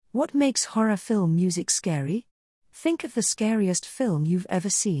What makes horror film music scary? Think of the scariest film you've ever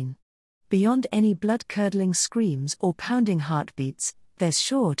seen. Beyond any blood-curdling screams or pounding heartbeats, there's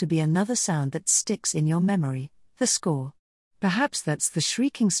sure to be another sound that sticks in your memory: the score. Perhaps that's the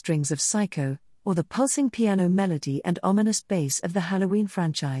shrieking strings of Psycho, or the pulsing piano melody and ominous bass of the Halloween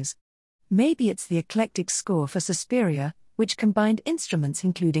franchise. Maybe it's the eclectic score for Suspiria, which combined instruments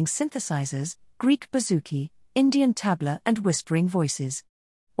including synthesizers, Greek bouzouki, Indian tabla, and whispering voices.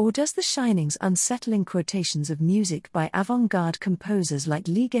 Or does The Shining's unsettling quotations of music by avant-garde composers like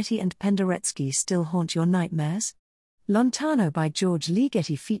Ligeti and Penderecki still haunt your nightmares? Lontano by George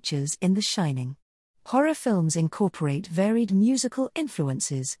Ligeti features in The Shining. Horror films incorporate varied musical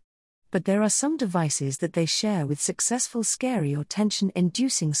influences. But there are some devices that they share with successful scary or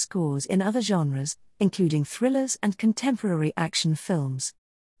tension-inducing scores in other genres, including thrillers and contemporary action films.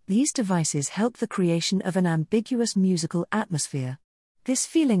 These devices help the creation of an ambiguous musical atmosphere. This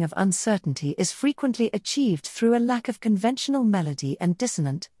feeling of uncertainty is frequently achieved through a lack of conventional melody and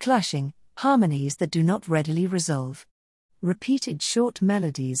dissonant, clashing, harmonies that do not readily resolve. Repeated short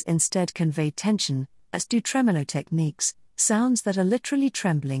melodies instead convey tension, as do tremolo techniques, sounds that are literally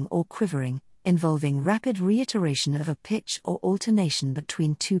trembling or quivering, involving rapid reiteration of a pitch or alternation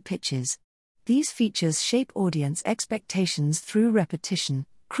between two pitches. These features shape audience expectations through repetition,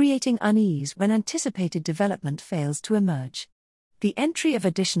 creating unease when anticipated development fails to emerge. The entry of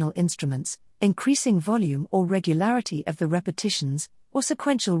additional instruments, increasing volume or regularity of the repetitions, or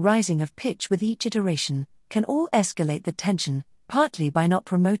sequential rising of pitch with each iteration, can all escalate the tension, partly by not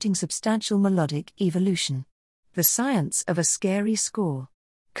promoting substantial melodic evolution. The science of a scary score.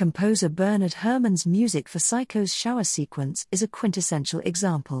 Composer Bernard Herrmann's music for Psycho's shower sequence is a quintessential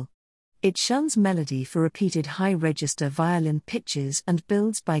example. It shuns melody for repeated high-register violin pitches and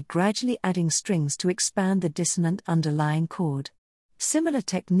builds by gradually adding strings to expand the dissonant underlying chord. Similar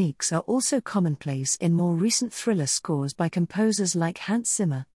techniques are also commonplace in more recent thriller scores by composers like Hans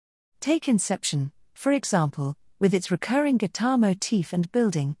Zimmer. Take Inception, for example, with its recurring guitar motif and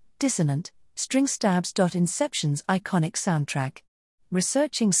building, dissonant, string stabs. Inception's iconic soundtrack.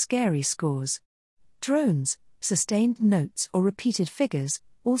 Researching scary scores. Drones, sustained notes or repeated figures,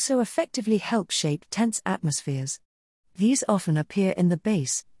 also effectively help shape tense atmospheres. These often appear in the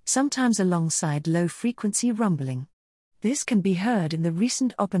bass, sometimes alongside low-frequency rumbling. This can be heard in the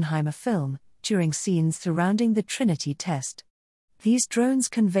recent Oppenheimer film, during scenes surrounding the Trinity test. These drones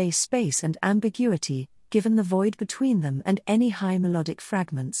convey space and ambiguity, given the void between them and any high melodic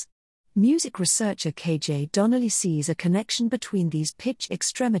fragments. Music researcher K.J. Donnelly sees a connection between these pitch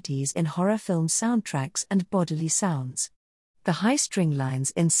extremities in horror film soundtracks and bodily sounds. The high string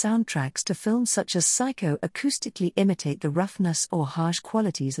lines in soundtracks to films such as Psycho acoustically imitate the roughness or harsh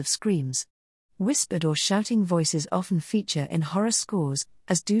qualities of screams. Whispered or shouting voices often feature in horror scores,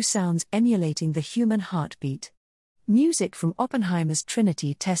 as do sounds emulating the human heartbeat. Music from Oppenheimer's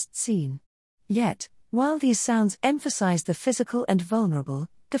Trinity test scene. Yet, while these sounds emphasize the physical and vulnerable,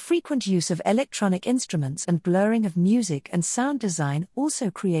 the frequent use of electronic instruments and blurring of music and sound design also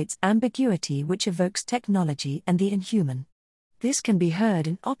creates ambiguity which evokes technology and the inhuman. This can be heard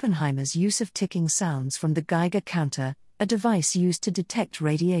in Oppenheimer's use of ticking sounds from the Geiger counter, a device used to detect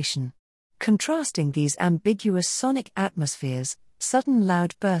radiation. Contrasting these ambiguous sonic atmospheres, sudden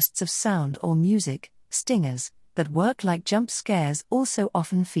loud bursts of sound or music, stingers, that work like jump scares also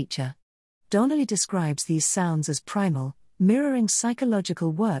often feature. Donnelly describes these sounds as primal, mirroring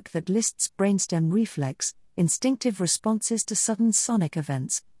psychological work that lists brainstem reflex, instinctive responses to sudden sonic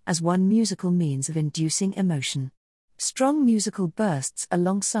events, as one musical means of inducing emotion. Strong musical bursts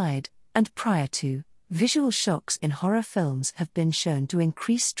alongside, and prior to, visual shocks in horror films have been shown to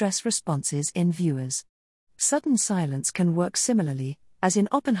increase stress responses in viewers. Sudden silence can work similarly, as in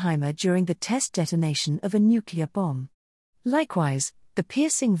Oppenheimer during the test detonation of a nuclear bomb. Likewise, the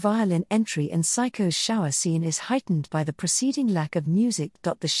piercing violin entry in Psycho's shower scene is heightened by the preceding lack of music.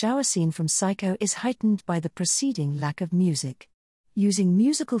 The shower scene from Psycho is heightened by the preceding lack of music. Using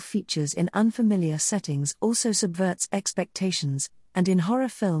musical features in unfamiliar settings also subverts expectations, and in horror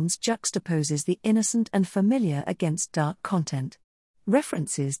films juxtaposes the innocent and familiar against dark content.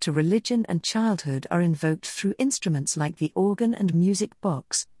 References to religion and childhood are invoked through instruments like the organ and music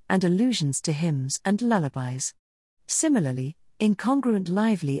box, and allusions to hymns and lullabies. Similarly, incongruent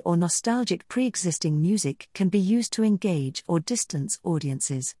lively or nostalgic pre-existing music can be used to engage or distance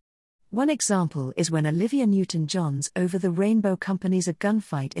audiences. One example is when Olivia Newton-John's Over the Rainbow accompanies a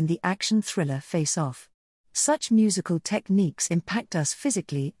gunfight in the action thriller Face Off. Such musical techniques impact us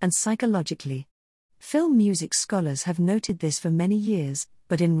physically and psychologically. Film music scholars have noted this for many years,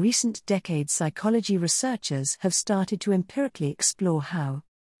 but in recent decades psychology researchers have started to empirically explore how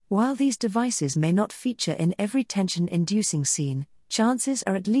While these devices may not feature in every tension-inducing scene, chances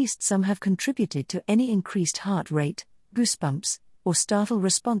are at least some have contributed to any increased heart rate, goosebumps, or startle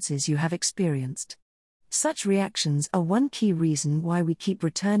responses you have experienced. Such reactions are one key reason why we keep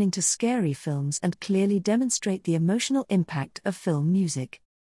returning to scary films and clearly demonstrate the emotional impact of film music.